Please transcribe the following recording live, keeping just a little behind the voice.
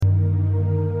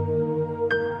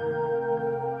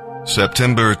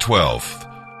September 12th.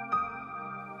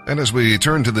 And as we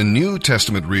turn to the New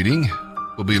Testament reading,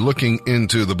 we'll be looking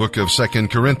into the book of 2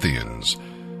 Corinthians,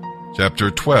 chapter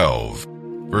 12,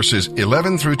 verses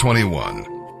 11 through 21.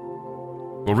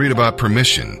 We'll read about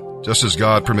permission, just as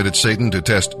God permitted Satan to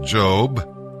test Job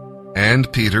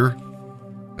and Peter.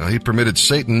 He permitted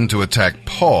Satan to attack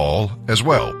Paul as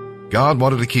well. God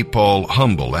wanted to keep Paul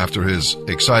humble after his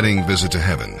exciting visit to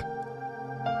heaven.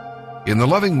 In the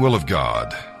loving will of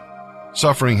God,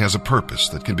 suffering has a purpose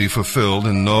that can be fulfilled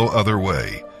in no other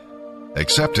way.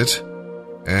 Accept it,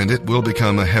 and it will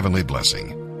become a heavenly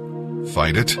blessing.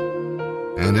 Fight it,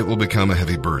 and it will become a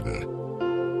heavy burden.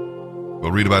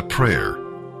 We'll read about prayer.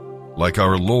 Like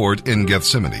our Lord in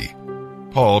Gethsemane,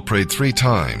 Paul prayed 3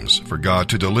 times for God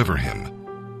to deliver him.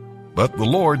 But the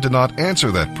Lord did not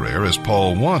answer that prayer as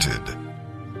Paul wanted.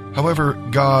 However,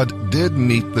 God did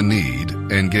meet the need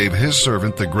and gave his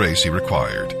servant the grace he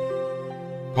required.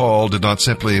 Paul did not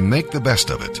simply make the best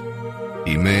of it.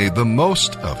 He made the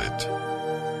most of it.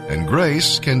 And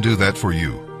grace can do that for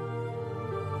you.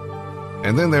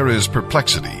 And then there is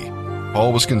perplexity.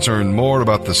 Paul was concerned more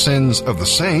about the sins of the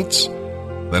saints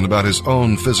than about his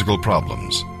own physical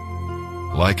problems.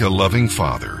 Like a loving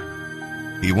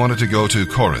father, he wanted to go to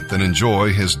Corinth and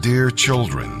enjoy his dear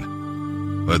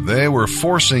children. But they were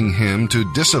forcing him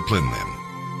to discipline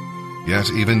them.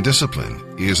 Yet even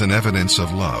discipline is an evidence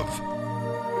of love.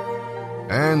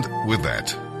 And with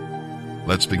that,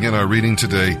 let's begin our reading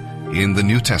today in the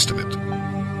New Testament.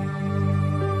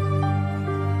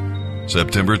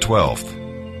 September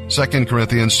 12th, 2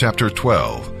 Corinthians chapter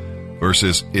 12,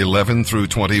 verses 11 through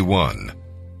 21.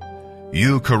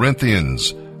 You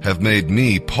Corinthians have made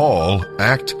me, Paul,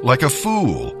 act like a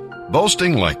fool,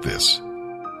 boasting like this.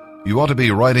 You ought to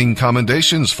be writing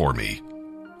commendations for me,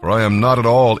 for I am not at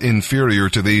all inferior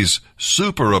to these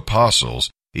super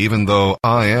apostles, even though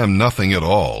I am nothing at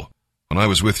all. When I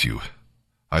was with you,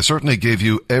 I certainly gave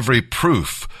you every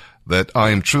proof that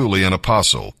I am truly an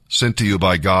apostle, sent to you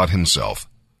by God himself.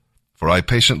 For I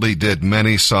patiently did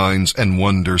many signs and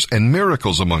wonders and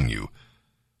miracles among you.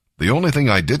 The only thing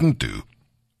I didn't do,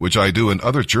 which I do in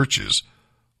other churches,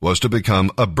 was to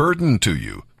become a burden to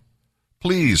you.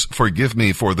 Please forgive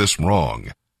me for this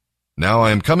wrong. Now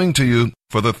I am coming to you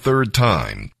for the 3rd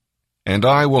time, and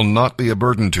I will not be a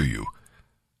burden to you.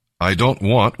 I don't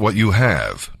want what you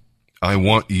have. I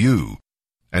want you.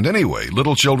 And anyway,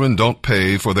 little children don't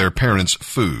pay for their parents'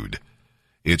 food.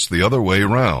 It's the other way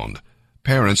around.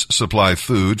 Parents supply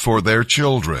food for their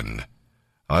children.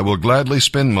 I will gladly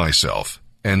spend myself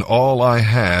and all I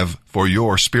have for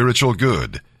your spiritual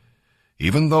good,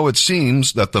 even though it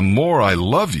seems that the more I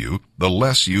love you, the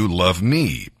less you love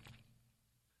me.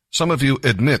 Some of you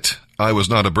admit I was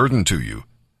not a burden to you,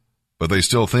 but they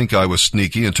still think I was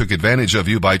sneaky and took advantage of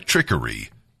you by trickery.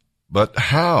 But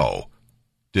how?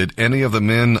 Did any of the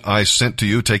men I sent to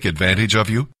you take advantage of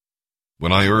you?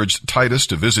 When I urged Titus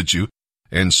to visit you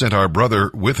and sent our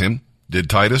brother with him, did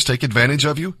Titus take advantage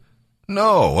of you?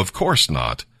 No, of course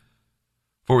not.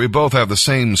 For we both have the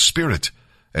same spirit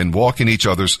and walk in each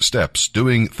other's steps,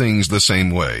 doing things the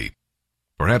same way.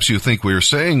 Perhaps you think we're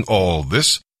saying all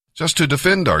this just to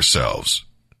defend ourselves.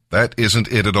 That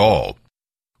isn't it at all.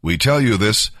 We tell you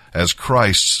this as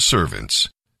Christ's servants,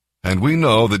 and we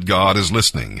know that God is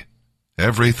listening.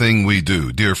 Everything we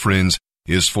do, dear friends,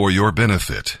 is for your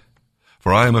benefit.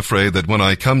 For I am afraid that when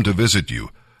I come to visit you,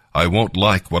 I won't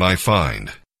like what I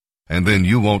find, and then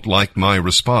you won't like my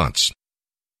response.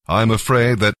 I am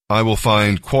afraid that I will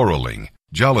find quarreling,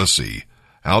 jealousy,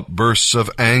 outbursts of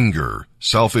anger,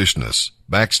 selfishness,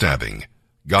 backstabbing,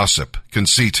 gossip,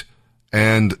 conceit,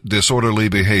 and disorderly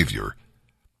behavior.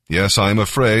 Yes, I am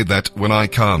afraid that when I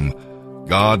come,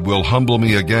 God will humble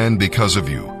me again because of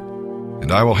you,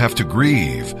 and I will have to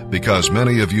grieve because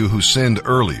many of you who sinned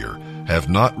earlier have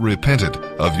not repented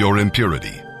of your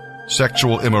impurity,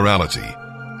 sexual immorality,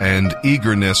 and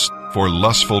eagerness for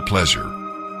lustful pleasure.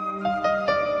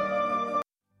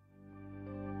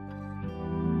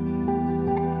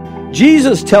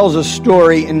 Jesus tells a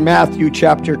story in Matthew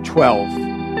chapter 12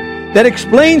 that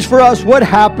explains for us what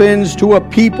happens to a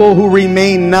people who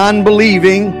remain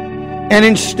non-believing, and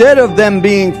instead of them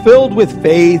being filled with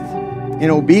faith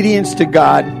in obedience to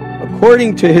God,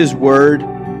 according to His Word,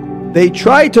 they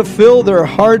try to fill their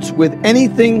hearts with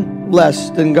anything less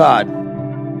than God.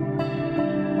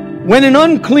 When an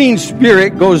unclean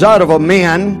spirit goes out of a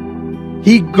man,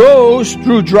 he goes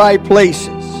through dry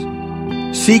places,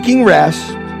 seeking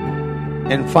rest,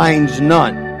 and finds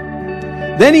none.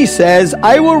 Then he says,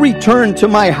 I will return to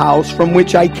my house from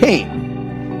which I came.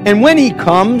 And when he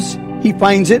comes, he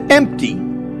finds it empty,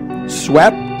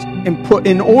 swept, and put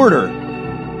in order.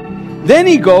 Then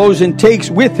he goes and takes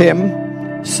with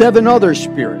him 7 other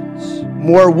spirits,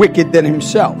 more wicked than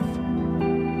himself.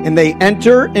 And they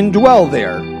enter and dwell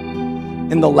there.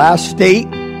 And the last state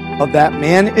of that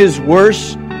man is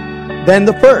worse than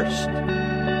the first.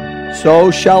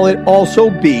 So shall it also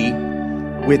be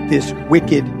with this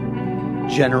wicked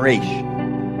generation.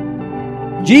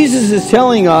 Jesus is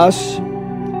telling us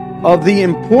of the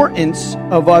importance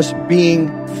of us being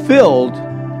filled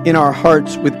in our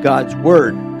hearts with God's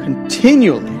Word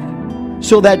continually,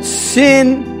 so that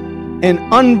sin and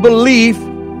unbelief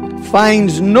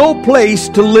finds no place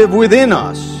to live within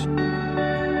us.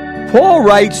 Paul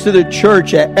writes to the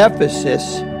church at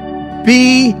Ephesus,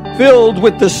 "Be filled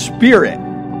with the Spirit."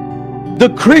 The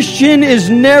Christian is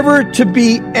never to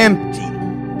be empty,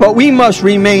 but we must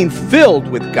remain filled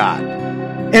with God.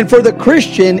 And for the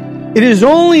Christian, it is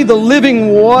only the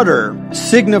living water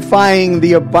signifying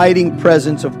the abiding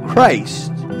presence of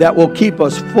Christ that will keep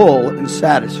us full and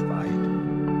satisfied.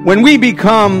 When we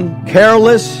become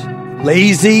careless,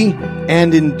 lazy,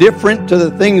 and indifferent to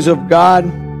the things of God,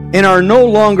 and are no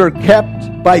longer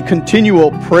kept by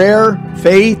continual prayer,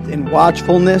 faith, and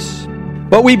watchfulness,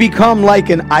 but we become like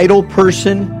an idle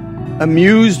person,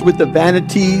 amused with the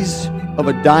vanities of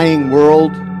a dying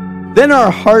world, then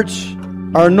our hearts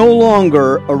are no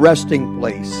longer a resting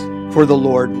place for the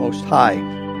Lord Most High.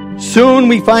 Soon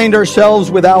we find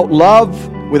ourselves without love,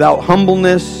 without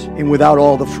humbleness, and without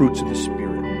all the fruits of the Spirit.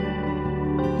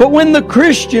 But when the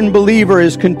Christian believer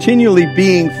is continually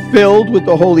being filled with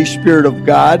the Holy Spirit of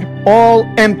God, all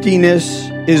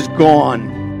emptiness is gone,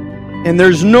 and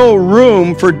there's no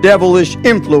room for devilish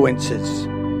influences.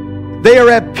 They are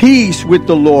at peace with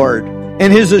the Lord,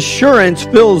 and His assurance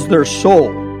fills their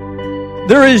soul.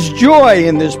 There is joy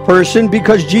in this person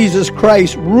because Jesus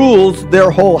Christ rules their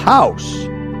whole house.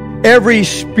 Every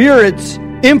spirit's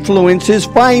influences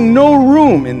find no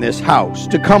room in this house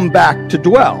to come back to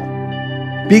dwell,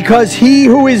 because He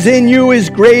who is in you is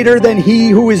greater than he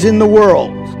who is in the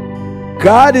world.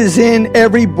 God is in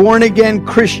every born-again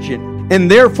Christian, and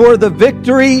therefore the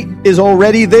victory is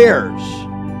already theirs.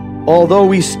 Although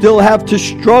we still have to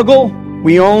struggle,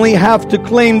 we only have to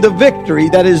claim the victory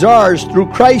that is ours through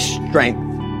Christ's strength.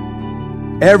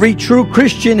 Every true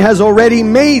Christian has already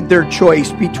made their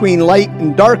choice between light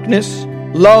and darkness,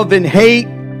 love and hate,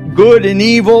 good and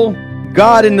evil,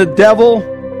 God and the devil,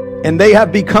 and they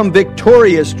have become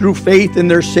victorious through faith in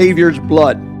their Savior's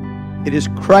blood. It is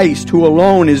Christ who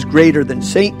alone is greater than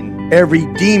Satan, every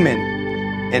demon,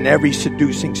 and every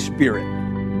seducing spirit.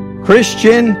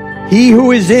 Christian, He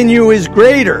who is in you is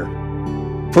greater.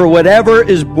 For whatever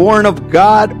is born of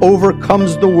God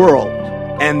overcomes the world.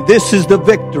 And this is the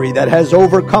victory that has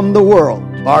overcome the world,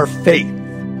 our faith.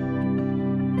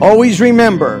 Always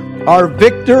remember, our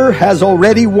victor has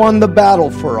already won the battle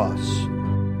for us.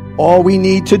 All we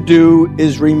need to do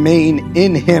is remain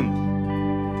in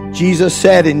Him. Jesus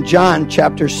said in John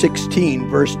chapter 16,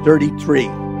 verse 33,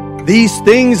 "These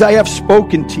things I have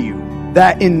spoken to you,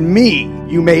 that in me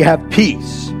you may have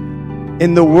peace.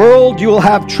 In the world you will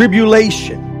have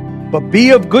tribulation, but be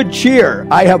of good cheer.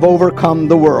 I have overcome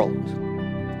the world."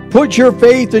 Put your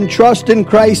faith and trust in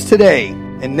Christ today,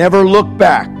 and never look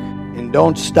back, and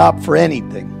don't stop for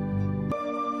anything.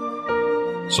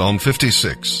 Psalm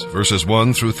 56, verses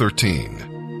 1 through 13.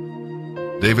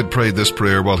 David prayed this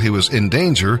prayer while he was in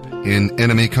danger in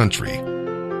enemy country.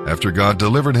 After God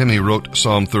delivered him, he wrote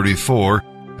Psalm 34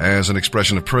 as an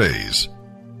expression of praise.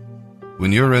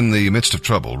 When you're in the midst of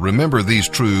trouble, remember these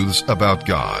truths about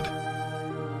God.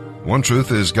 One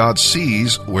truth is God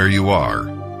sees where you are.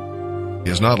 He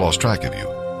has not lost track of you.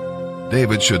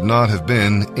 David should not have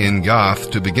been in Gath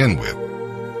to begin with,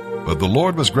 but the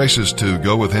Lord was gracious to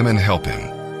go with him and help him.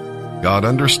 God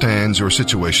understands your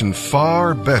situation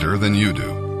far better than you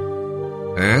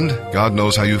do, and God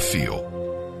knows how you feel.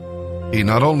 He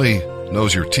not only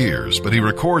knows your tears, but He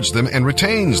records them and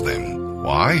retains them.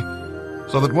 Why?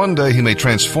 So that one day He may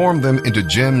transform them into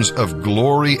gems of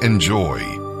glory and joy.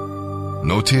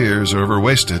 No tears are ever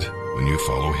wasted when you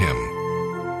follow Him.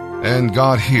 And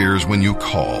God hears when you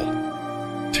call.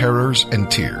 Terrors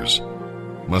and tears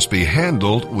must be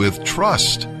handled with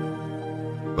trust.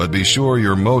 But be sure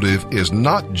your motive is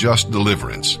not just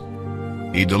deliverance.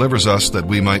 He delivers us that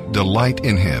we might delight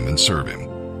in Him and serve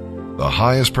Him. The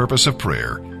highest purpose of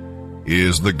prayer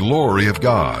is the glory of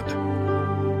God.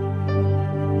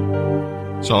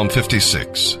 Psalm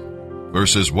 56,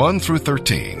 verses 1 through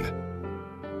 13.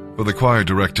 For the choir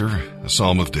director, a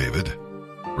psalm of David,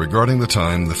 regarding the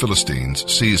time the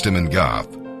Philistines seized him in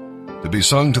Gath, to be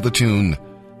sung to the tune,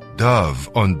 Dove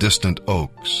on Distant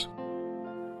Oaks.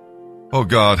 O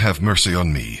God, have mercy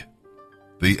on me.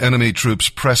 The enemy troops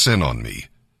press in on me.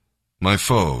 My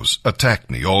foes attack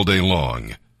me all day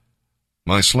long.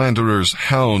 My slanderers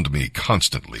hound me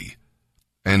constantly,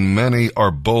 and many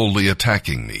are boldly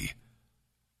attacking me.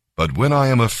 But when I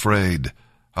am afraid,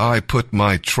 I put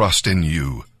my trust in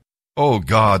you. O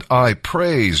God, I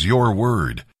praise your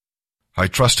word. I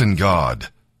trust in God.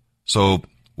 So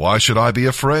why should I be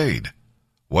afraid?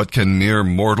 What can mere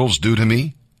mortals do to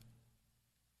me?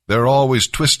 They're always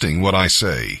twisting what I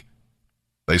say.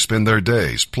 They spend their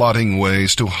days plotting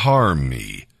ways to harm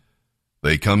me.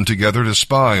 They come together to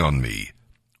spy on me,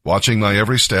 watching my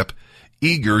every step,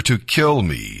 eager to kill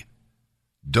me.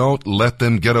 Don't let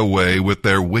them get away with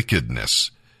their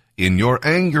wickedness. In your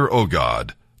anger, O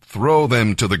God, throw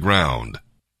them to the ground.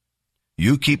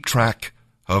 You keep track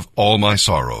of all my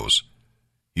sorrows.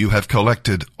 You have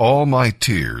collected all my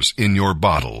tears in your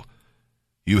bottle.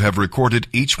 You have recorded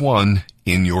each one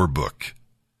in your book.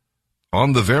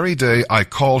 On the very day I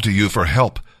call to you for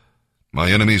help,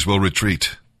 my enemies will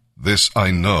retreat. This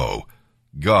I know.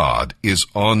 God is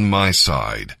on my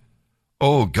side.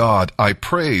 O God, I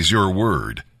praise your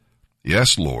word.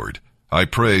 Yes, Lord, I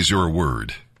praise your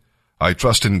word. I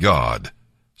trust in God.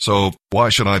 So why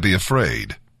should I be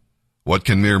afraid? What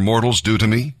can mere mortals do to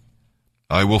me?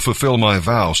 I will fulfill my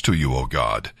vows to you, O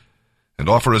God, and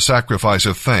offer a sacrifice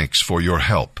of thanks for your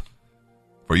help.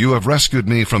 For you have rescued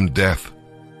me from death.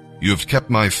 You have kept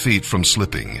my feet from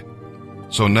slipping.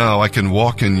 So now I can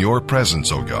walk in your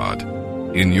presence, O God,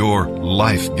 in your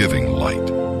life-giving light.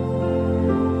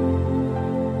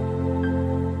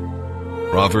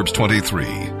 Proverbs 23,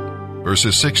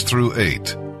 verses 6 through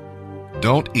 8.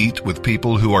 Don't eat with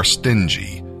people who are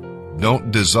stingy.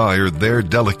 Don't desire their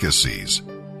delicacies.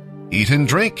 Eat and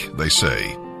drink, they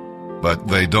say, but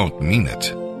they don't mean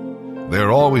it.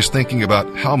 They're always thinking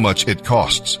about how much it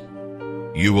costs.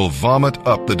 You will vomit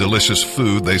up the delicious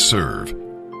food they serve,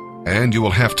 and you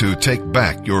will have to take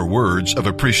back your words of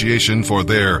appreciation for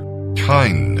their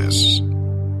kindness.